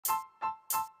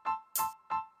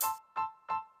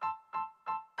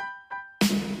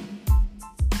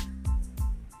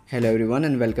Hello everyone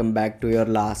and welcome back to your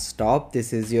last stop.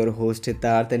 This is your host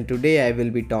Hitarth and today I will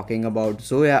be talking about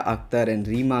Zoya Akhtar and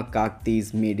Reema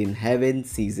Kakti's Made in Heaven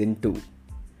Season 2.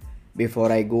 Before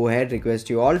I go ahead, request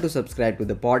you all to subscribe to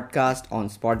the podcast on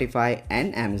Spotify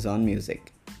and Amazon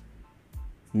Music.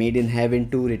 Made in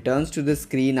Heaven 2 returns to the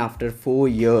screen after 4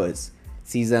 years.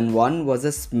 Season 1 was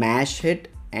a smash hit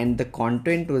and the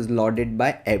content was lauded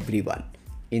by everyone.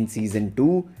 In Season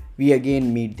 2, we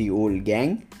again meet the old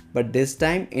gang, but this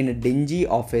time in a dingy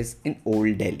office in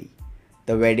Old Delhi.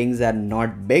 The weddings are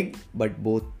not big, but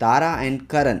both Tara and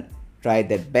Karan try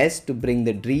their best to bring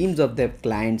the dreams of their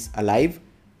clients alive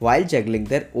while juggling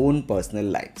their own personal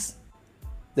lives.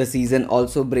 The season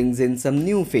also brings in some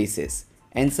new faces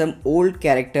and some old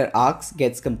character arcs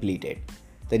gets completed.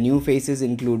 The new faces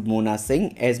include Mona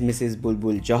Singh as Mrs.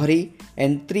 Bulbul Johri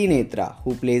and Trinetra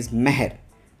who plays Meher.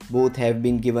 Both have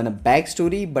been given a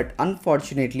backstory, but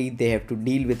unfortunately they have to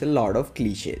deal with a lot of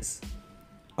cliches.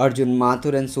 Arjun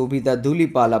Mathur and Sobhita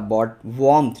Dhulipala brought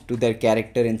warmth to their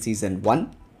character in season 1,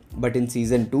 but in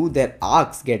season 2 their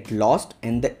arcs get lost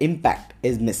and the impact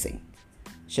is missing.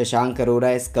 Shashank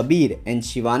Arora as Kabir and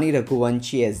Shivani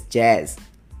Raghuvanshi as Jazz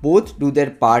both do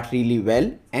their part really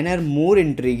well and are more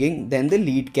intriguing than the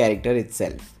lead character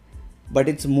itself. But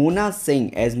it's Mona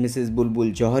Singh as Mrs.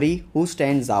 Bulbul Johri who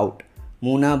stands out.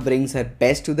 Mona brings her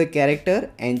best to the character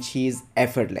and she is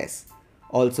effortless.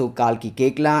 Also, Kalki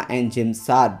Kekla and Jim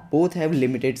Saad both have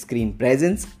limited screen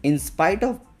presence in spite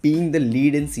of being the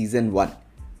lead in season 1.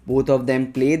 Both of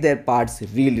them play their parts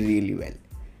really well.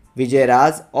 Vijay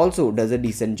Raj also does a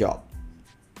decent job.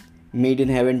 Made in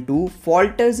Heaven 2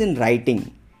 falters in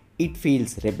writing. It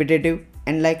feels repetitive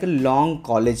and like a long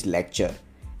college lecture,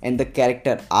 and the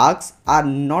character arcs are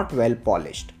not well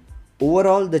polished.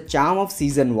 Overall, the charm of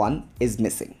season 1 is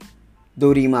missing.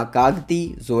 Though Reema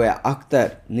Kakti, Zoya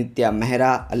Akhtar, Nitya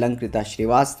Mehra, Alankrita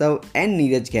Srivastav and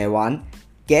Neeraj Gehwan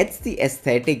gets the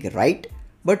aesthetic right,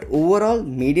 but overall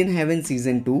Made in Heaven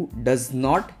season 2 does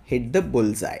not hit the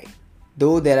bullseye.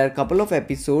 Though there are a couple of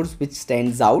episodes which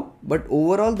stands out, but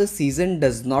overall the season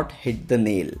does not hit the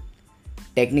nail.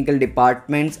 Technical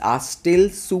departments are still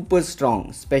super strong,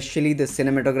 especially the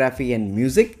cinematography and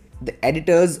music. The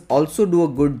editors also do a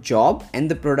good job and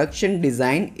the production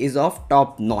design is of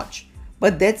top notch.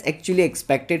 But that's actually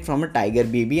expected from a Tiger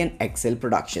Baby and Excel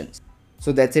Productions.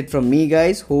 So that's it from me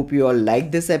guys. Hope you all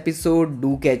like this episode.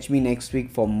 Do catch me next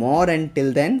week for more and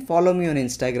till then follow me on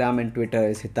Instagram and Twitter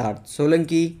as Hitarth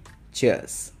Solanki.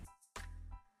 Cheers.